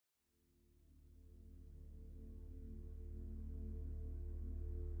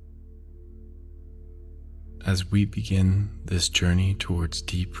As we begin this journey towards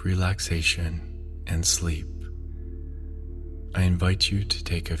deep relaxation and sleep, I invite you to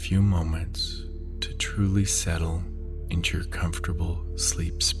take a few moments to truly settle into your comfortable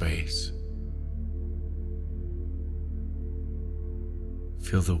sleep space.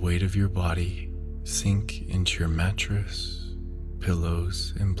 Feel the weight of your body sink into your mattress,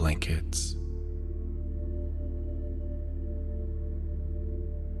 pillows, and blankets.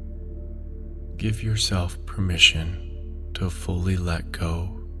 Give yourself permission to fully let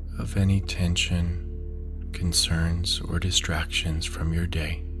go of any tension, concerns, or distractions from your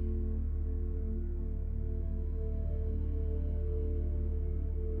day.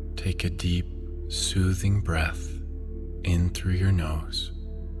 Take a deep, soothing breath in through your nose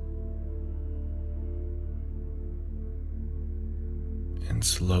and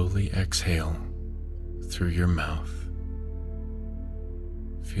slowly exhale through your mouth,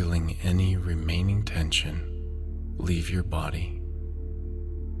 feeling any remaining tension leave your body.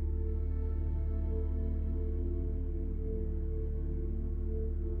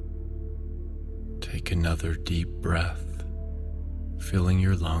 Take another deep breath, filling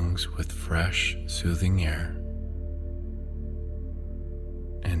your lungs with fresh, soothing air.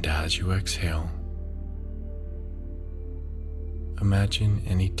 And as you exhale, imagine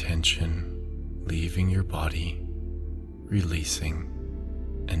any tension leaving your body, releasing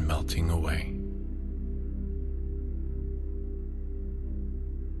and melting away.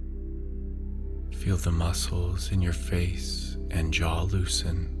 Feel the muscles in your face and jaw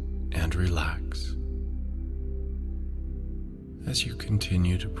loosen and relax as you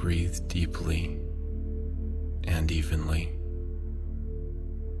continue to breathe deeply and evenly.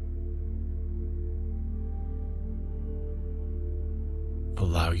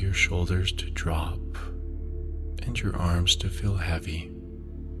 Allow your shoulders to drop and your arms to feel heavy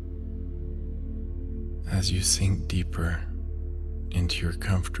as you sink deeper into your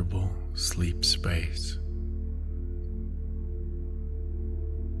comfortable sleep space.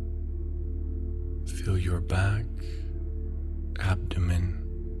 Feel your back, abdomen,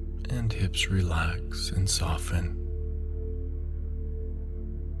 and hips relax and soften,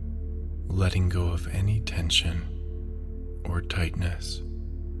 letting go of any tension or tightness.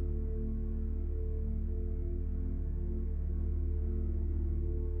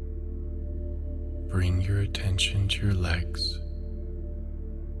 Bring your attention to your legs,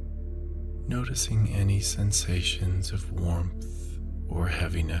 noticing any sensations of warmth or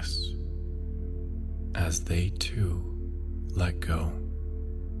heaviness as they too let go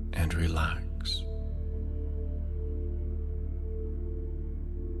and relax.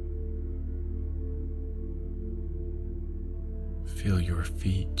 Feel your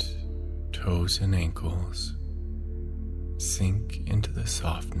feet, toes, and ankles sink into the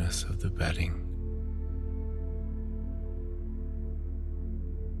softness of the bedding,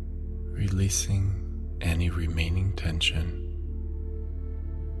 releasing any remaining tension.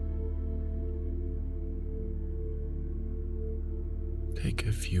 Take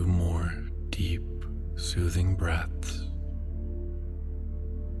a few more deep, soothing breaths,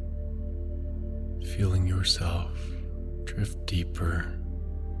 feeling yourself drift deeper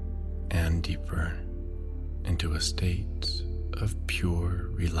and deeper into a state of pure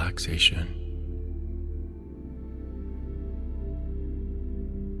relaxation.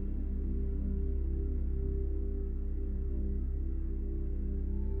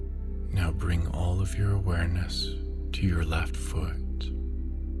 Now bring all of your awareness to your left foot.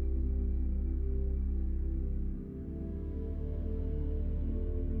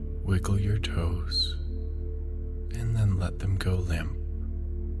 Wiggle your toes and then let them go limp,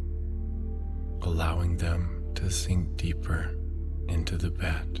 allowing them to sink deeper into the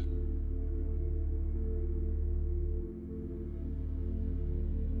bed.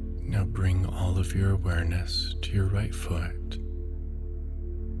 Now bring all of your awareness to your right foot.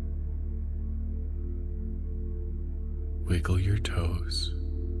 Wiggle your toes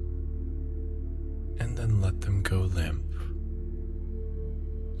and then let them go limp,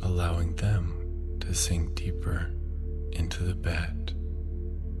 allowing them to sink deeper into the bed.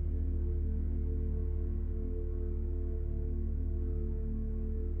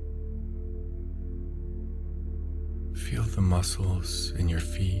 Feel the muscles in your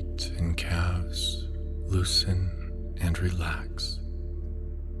feet and calves loosen and relax,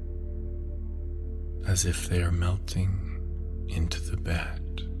 as if they are melting into the bed.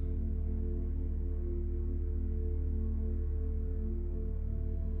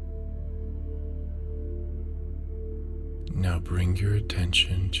 Now bring your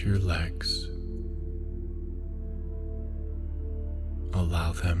attention to your legs.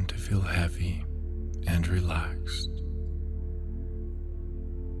 Allow them to feel heavy and relaxed,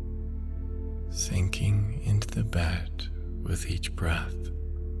 sinking into the bed with each breath.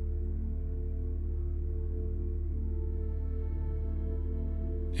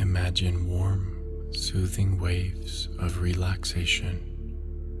 Imagine warm, soothing waves of relaxation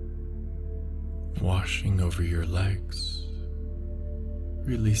washing over your legs,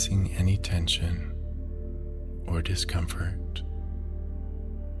 releasing any tension or discomfort.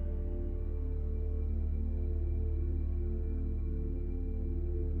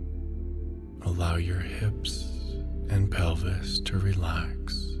 Allow your hips and pelvis to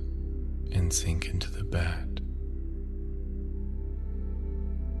relax and sink into the bed,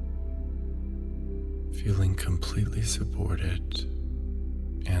 feeling completely supported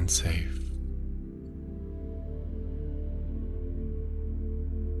and safe.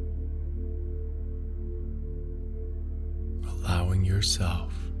 Allowing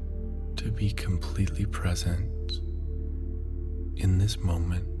yourself to be completely present in this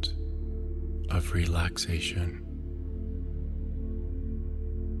moment of relaxation.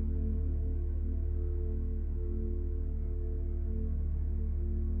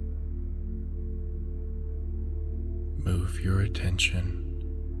 Move your attention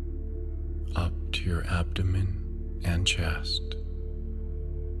up to your abdomen and chest.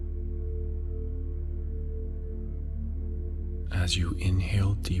 As you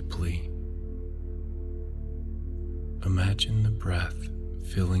inhale deeply, imagine the breath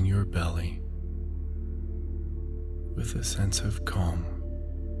filling your belly with a sense of calm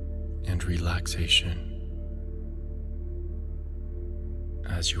and relaxation.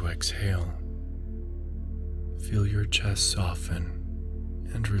 As you exhale, feel your chest soften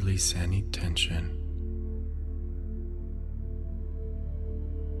and release any tension.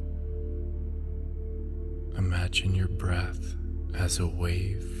 Imagine your breath as a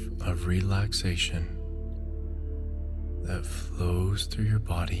wave of relaxation that flows through your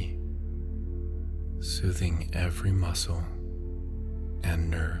body, soothing every muscle and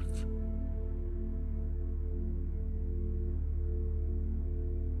nerve.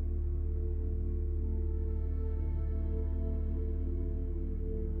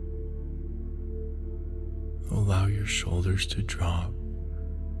 Allow your shoulders to drop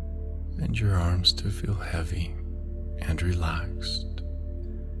and your arms to feel heavy and relaxed,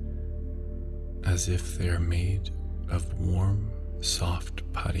 as if they are made of warm, soft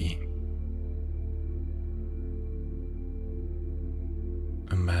putty.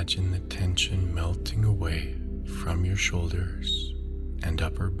 Imagine the tension melting away from your shoulders and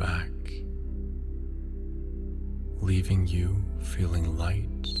upper back, leaving you feeling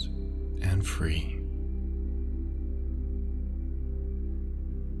light and free.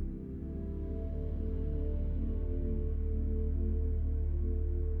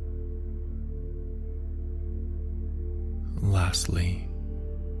 Lastly,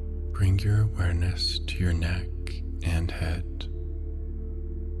 bring your awareness to your neck and head.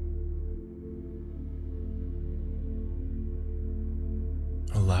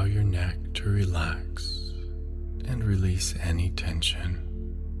 Allow your neck to relax and release any tension,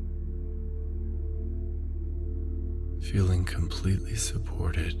 feeling completely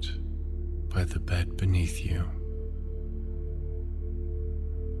supported by the bed beneath you.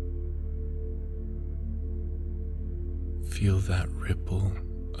 Feel that ripple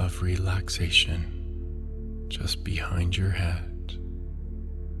of relaxation just behind your head,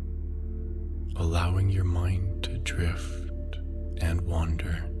 allowing your mind to drift and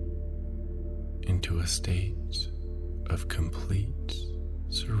wander into a state of complete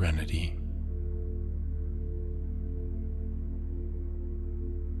serenity.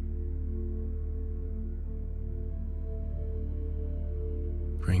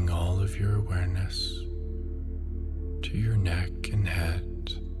 Bring all of your awareness to your neck and head.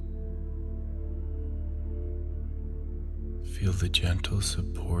 Feel the gentle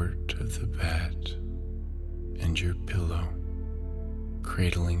support of the bed and your pillow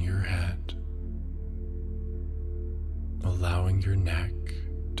cradling your head, allowing your neck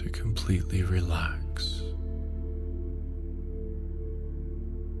to completely relax,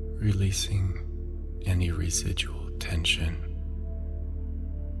 releasing any residual tension.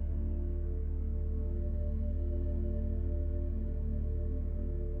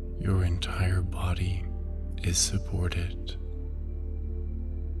 Your entire body is supported,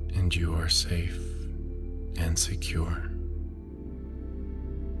 and you are safe and secure.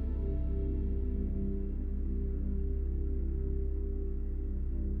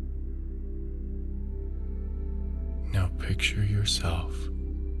 Now picture yourself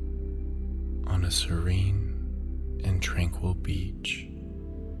on a serene and tranquil beach.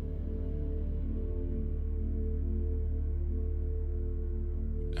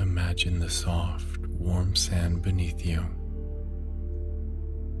 Imagine the soft, warm sand beneath you,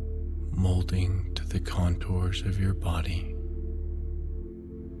 molding to the contours of your body,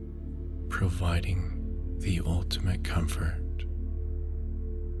 providing the ultimate comfort.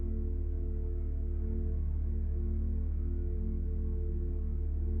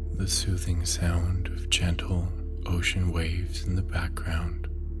 The soothing sound of gentle ocean waves in the background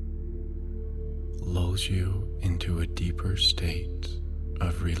lulls you into a deeper state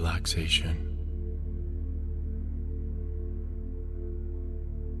of relaxation.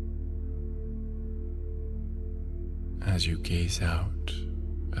 As you gaze out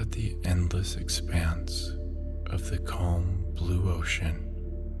at the endless expanse of the calm blue ocean,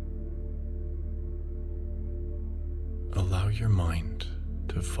 allow your mind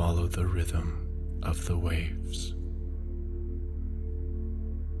to follow the rhythm of the waves.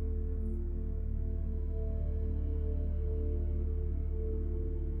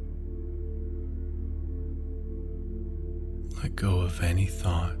 Let go of any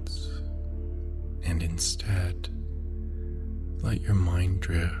thoughts and instead let your mind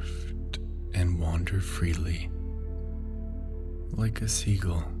drift and wander freely, like a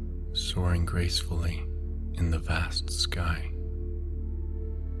seagull soaring gracefully in the vast sky.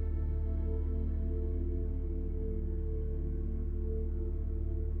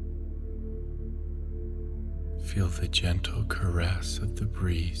 Feel the gentle caress of the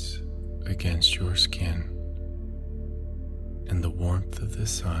breeze against your skin and the warmth of the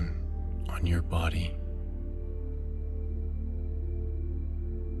sun on your body.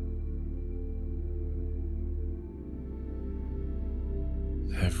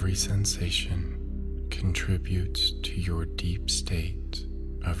 Every sensation contributes to your deep state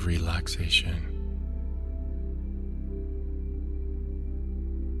of relaxation.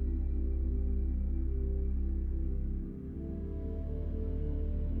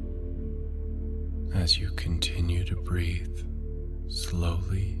 As you continue to breathe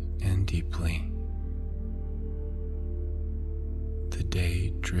slowly and deeply, the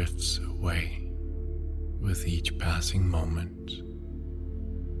day drifts away with each passing moment,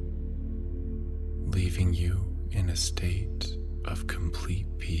 leaving you in a state of complete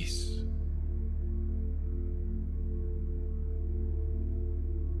peace.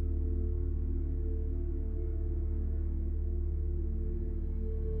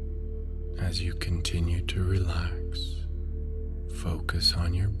 As you continue to relax, focus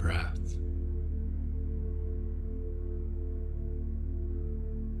on your breath.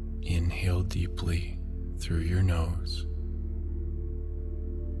 Inhale deeply through your nose,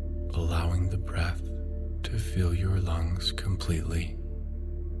 allowing the breath to fill your lungs completely.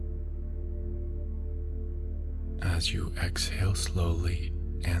 As you exhale slowly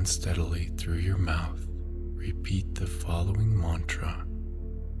and steadily through your mouth, repeat the following mantra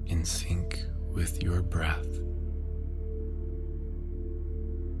in sync with your breath.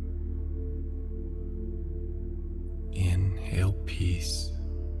 Inhale peace.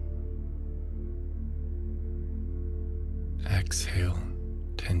 Exhale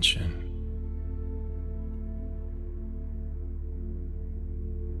tension.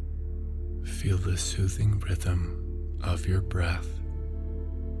 Feel the soothing rhythm of your breath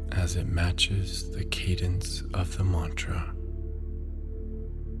as it matches the cadence of the mantra.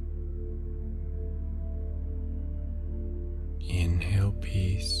 Inhale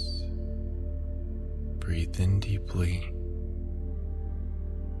peace. Breathe in deeply.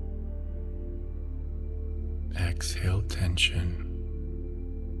 Exhale tension.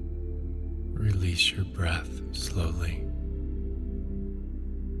 Release your breath slowly.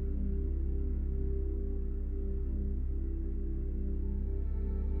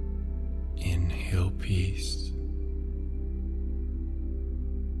 Inhale peace.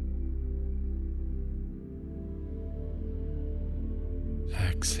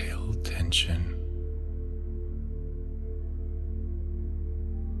 Exhale tension.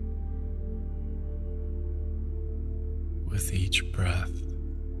 With each breath,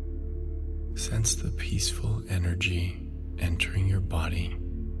 sense the peaceful energy entering your body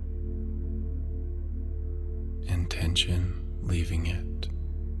and tension leaving it.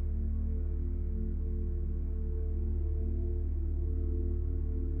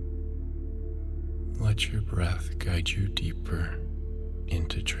 Let your breath guide you deeper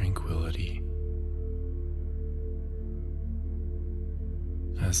into tranquility,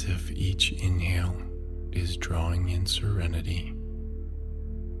 as if each inhale is drawing in serenity,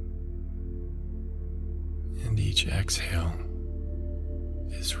 and each exhale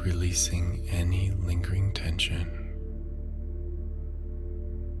is releasing any lingering tension.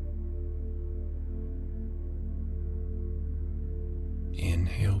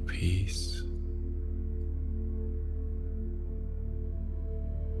 Inhale Inhale peace.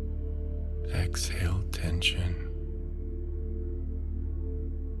 Exhale tension.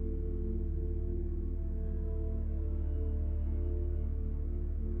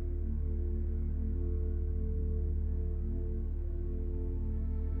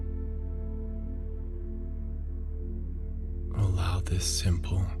 Allow this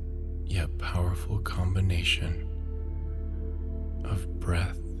simple yet powerful combination of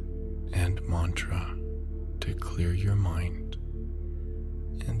breath and mantra to clear your mind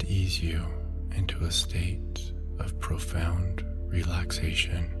and ease you into a state of profound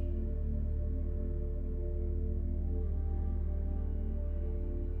relaxation.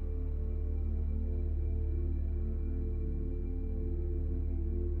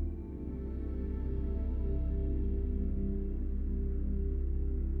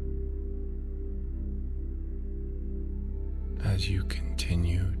 As you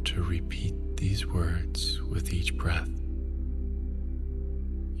continue to repeat these words with each breath,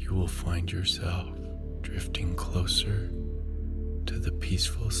 you will find yourself drifting closer to the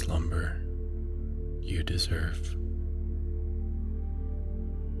peaceful slumber you deserve.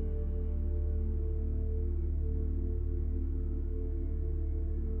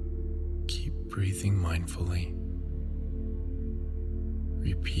 Keep breathing mindfully,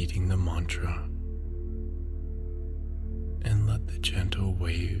 repeating the mantra, and let the gentle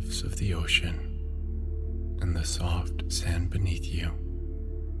waves of the ocean and the soft sand beneath you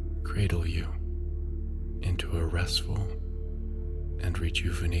cradle you into a restful and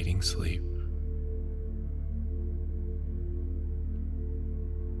rejuvenating sleep.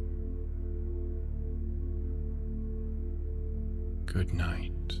 Good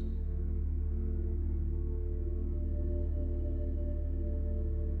night.